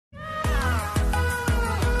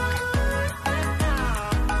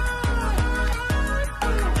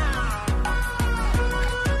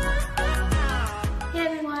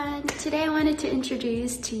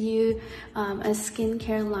introduce to you a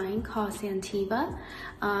skincare line called Santeva.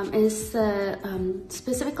 It's the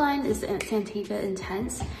specific line is Santeva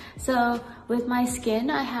Intense. So with my skin,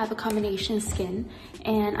 I have a combination skin,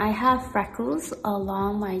 and I have freckles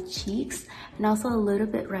along my cheeks and also a little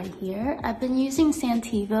bit right here. I've been using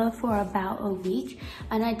Santeva for about a week,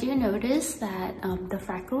 and I do notice that the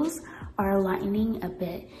freckles are lightening a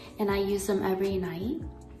bit, and I use them every night.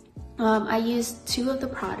 I use 2 of the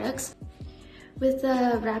products. With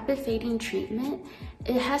the rapid fading treatment,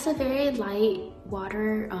 it has a very light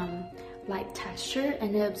water like texture,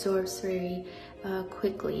 and it absorbs very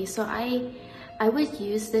quickly. So I would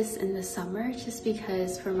use this in the summer just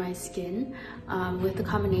because for my skin, with the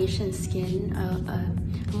combination skin,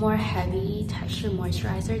 a more heavy texture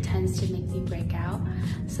moisturizer tends to make me break out.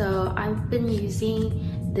 So I've been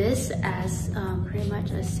using this as pretty much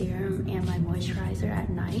a serum and my moisturizer at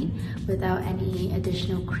night without any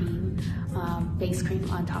additional cream, face cream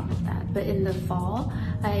on top of that. But in the fall,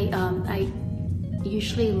 I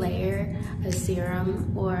usually layer a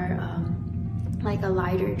serum or like a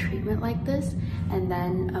lighter treatment like this, and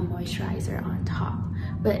then a moisturizer on top.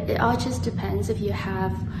 But it all just depends. If you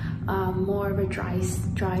have more of a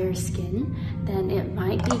drier skin, then it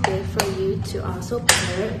might be good for you to also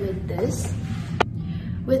pair it with this.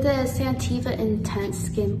 With the Santeva Intense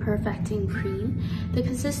Skin Perfecting Cream, the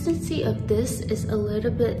consistency of this is a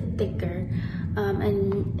little bit thicker,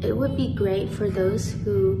 and it would be great for those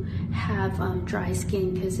who have dry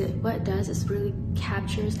skin, because what it does is really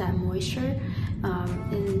captures that moisture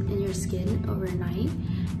in your skin overnight,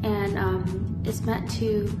 and it's meant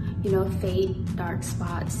to, fade dark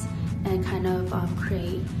spots and kind of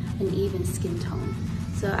create an even skin tone.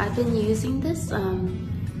 So I've been using this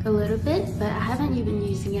a little bit, but I haven't been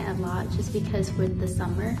using it a lot just because with the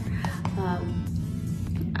summer,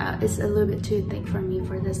 it's a little bit too thick for me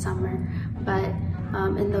for the summer. But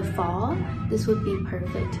in the fall, this would be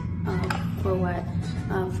perfect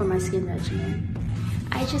for my skin regimen.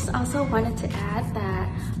 I just also wanted to add that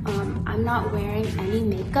I'm not wearing any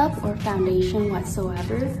makeup or foundation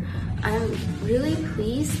whatsoever. I'm really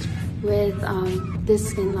pleased with this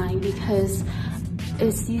skin line because,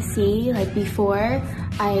 as you see, like before,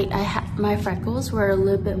 my freckles were a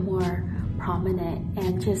little bit more prominent,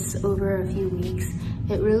 and just over a few weeks,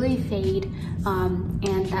 it really fade,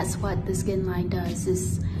 and that's what the skin line does,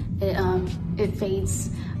 is it fades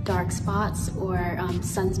dark spots or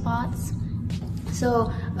sunspots.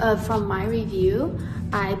 So from my review,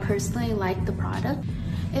 I personally like the product.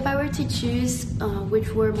 If I were to choose which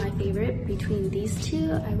were my favorite between these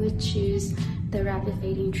 2, I would choose the rapid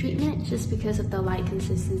fading treatment just because of the light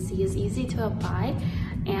consistency. It's easy to apply,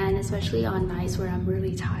 and especially on nights where I'm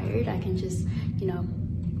really tired, I can just,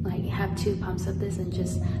 like have 2 pumps of this and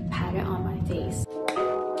just pat it on my face.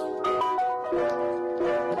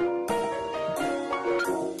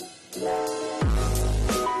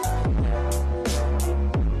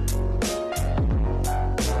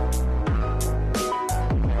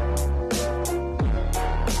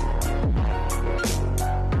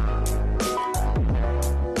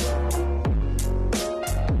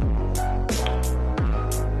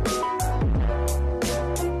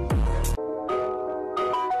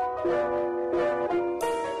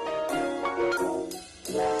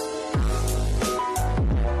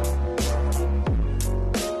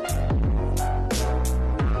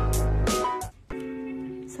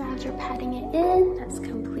 So after patting it in, that's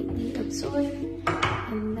completely absorbed,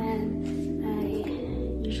 and then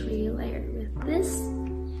I usually layer it with this.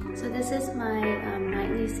 So this is my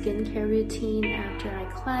nightly skincare routine after I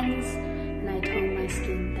cleanse and I tone my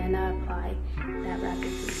skin, then I apply that rapid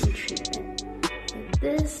fading treatment. With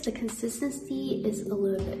this, the consistency is a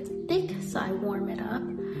little bit thick, so I warm it up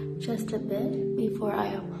just a bit before I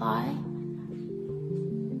apply.